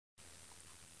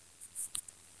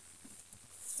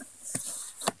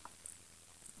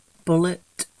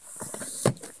Bullet,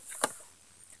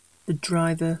 The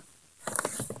Driver,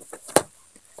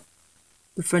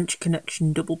 The French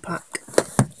Connection double pack,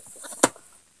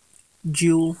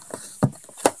 Duel,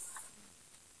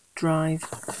 Drive,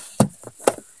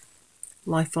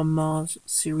 Life on Mars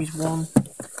Series 1,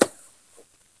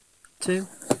 2,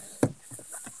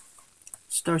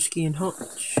 Starsky and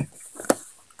Hutch,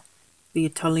 The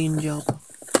Italian Job,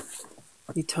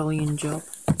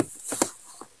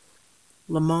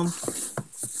 Le Mans,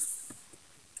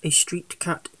 A Street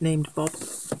Cat Named Bob,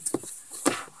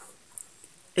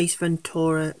 Ace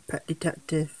Ventura, Pet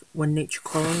Detective, When Nature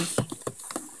Calls,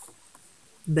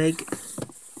 Big,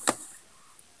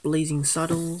 Blazing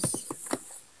Saddles,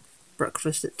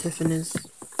 Breakfast at Tiffany's,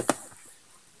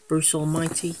 Bruce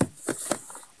Almighty,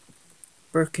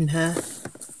 Burke and Hare,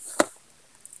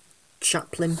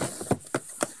 Chaplin,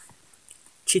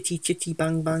 Chitty Chitty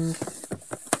Bang Bang,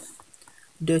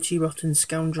 Dirty Rotten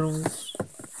Scoundrels,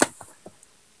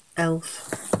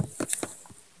 Elf,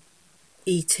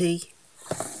 E.T.,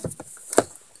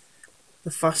 The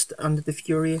Fast and the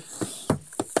Furious,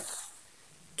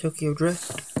 Tokyo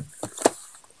Drift,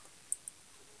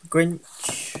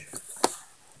 Grinch,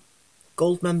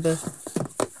 Goldmember,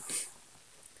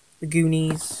 The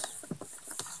Goonies,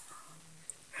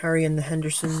 Harry and the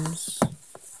Hendersons,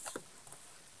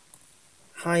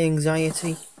 High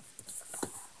Anxiety,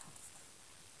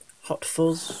 Hot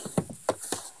Fuzz,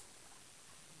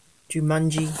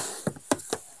 Jumanji,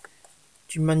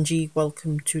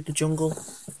 Welcome to the Jungle,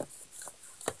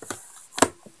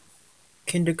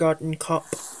 Kindergarten Cop,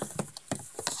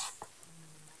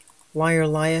 Liar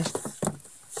Liar,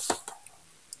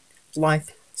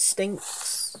 Life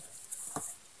Stinks,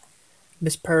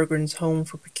 Miss Peregrine's Home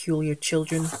for Peculiar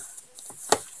Children,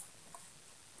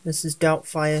 Mrs.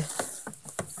 Doubtfire,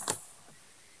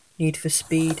 Need for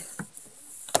Speed,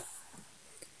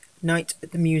 Night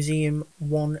at the Museum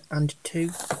 1 and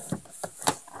 2,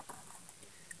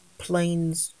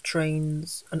 Planes,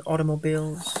 Trains and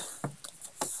Automobiles,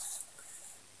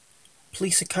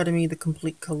 Police Academy The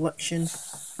Complete Collection,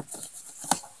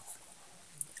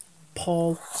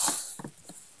 Paul,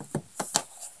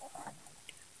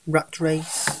 Rat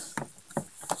Race,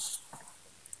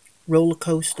 Roller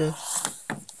Coaster,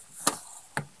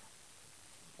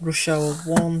 Rush Hour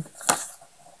 1,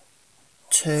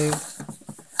 2,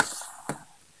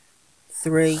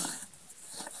 3,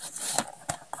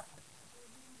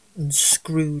 and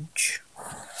Scrooge.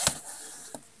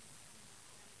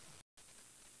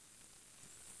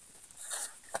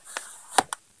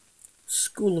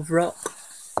 School of Rock,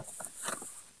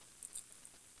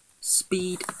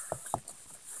 Speed,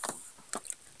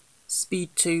 Speed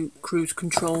 2 Cruise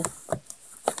Control,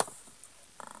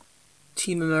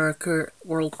 Team America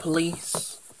World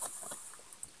Police,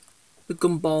 The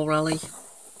Gumball Rally,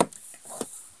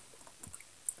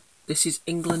 This Is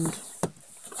England,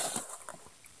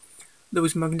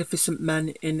 Those Magnificent Men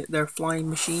in Their Flying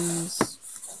Machines,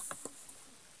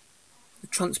 The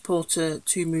Transporter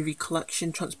 2 Movie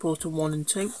Collection, Transporter 1 and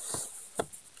 2,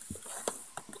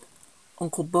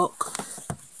 Uncle Buck,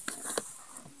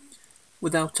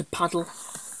 Without a Paddle,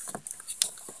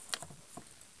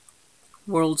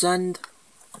 World's End,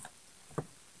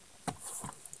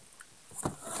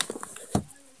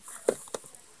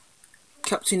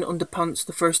 Captain Underpants,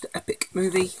 the first epic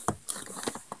movie,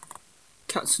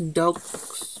 Cats and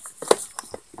Dogs,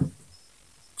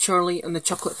 Charlie and the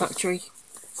Chocolate Factory,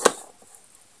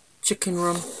 Chicken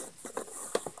Run,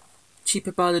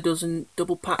 Cheaper by the Dozen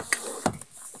double pack,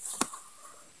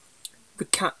 The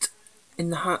Cat in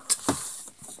the Hat,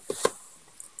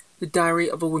 The Diary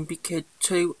of a Wimpy Kid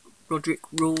 2, Roderick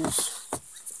Rules,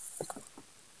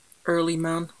 Early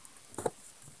Man,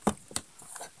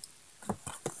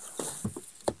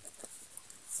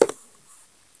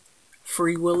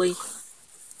 Free Willy,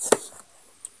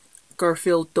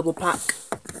 Garfield double pack,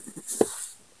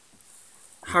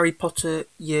 Harry Potter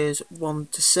Years 1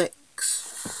 to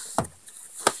 6,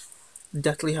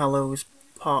 Deathly Hallows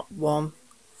Part 1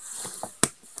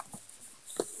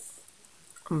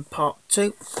 and Part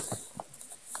 2,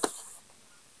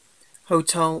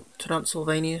 Hotel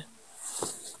Transylvania,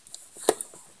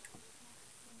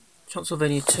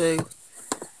 Transylvania 2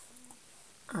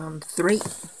 and 3,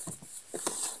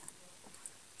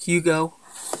 Hugo,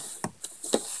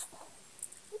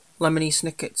 Lemony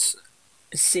Snicket's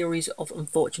A Series of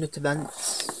Unfortunate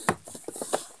Events,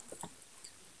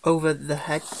 Over the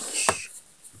Hedge,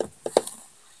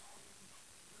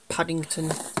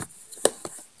 Paddington,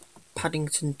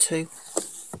 Paddington 2,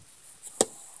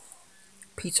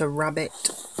 Peter Rabbit,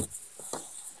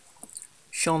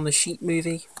 Shaun the Sheep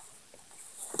Movie,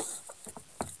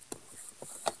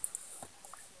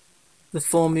 the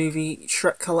 4-movie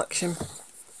Shrek collection,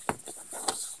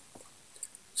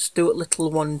 Stuart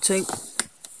Little 1 and 2,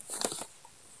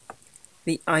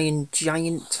 the Iron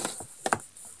Giant,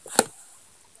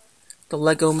 the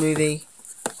Lego Movie,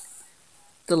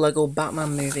 the Lego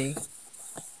Batman Movie,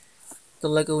 the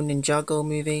Lego Ninjago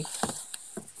Movie,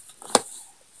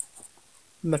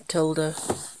 Matilda,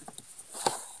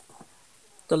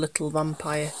 the Little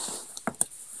Vampire,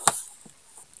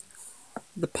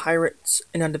 the Pirates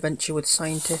in an Adventure with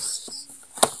Scientists,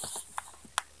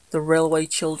 the Railway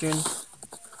Children,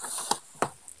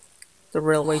 the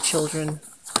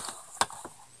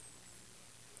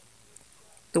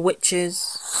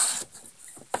Witches,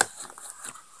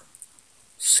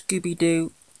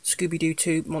 Scooby-Doo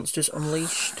 2 Monsters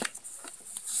Unleashed,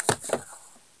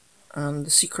 and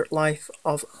The Secret Life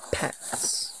of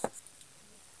Pets.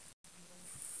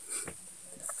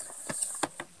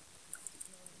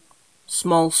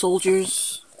 Small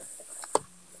Soldiers,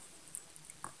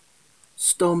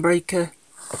 Stormbreaker,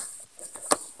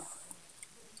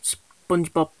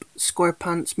 SpongeBob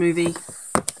SquarePants movie,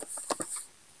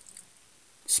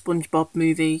 SpongeBob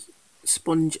movie,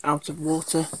 Sponge Out of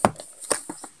Water,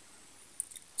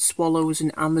 Swallows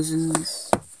and Amazons,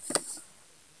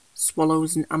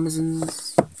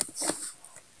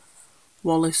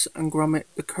 Wallace and Gromit,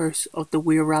 The Curse of the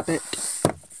Were Rabbit,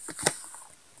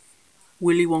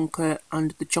 Willy Wonka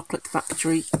and the Chocolate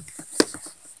Factory,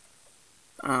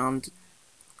 and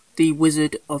The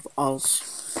Wizard of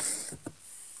Oz.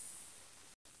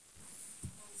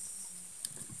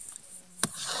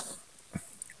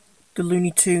 The Looney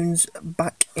Tunes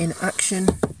Back in Action,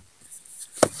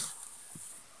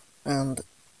 and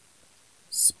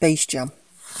Space Jam.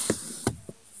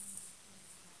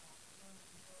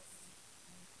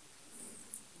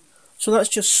 So that's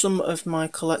just some of my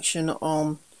collection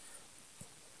on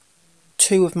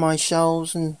 2 of my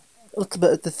shelves and a little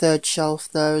bit of the 3rd shelf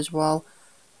there as well.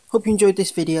 Hope you enjoyed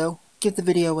this video. Give the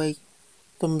video a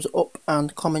thumbs up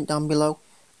and comment down below,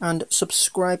 and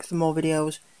subscribe for more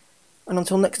videos. And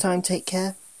until next time, take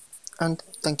care and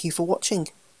thank you for watching.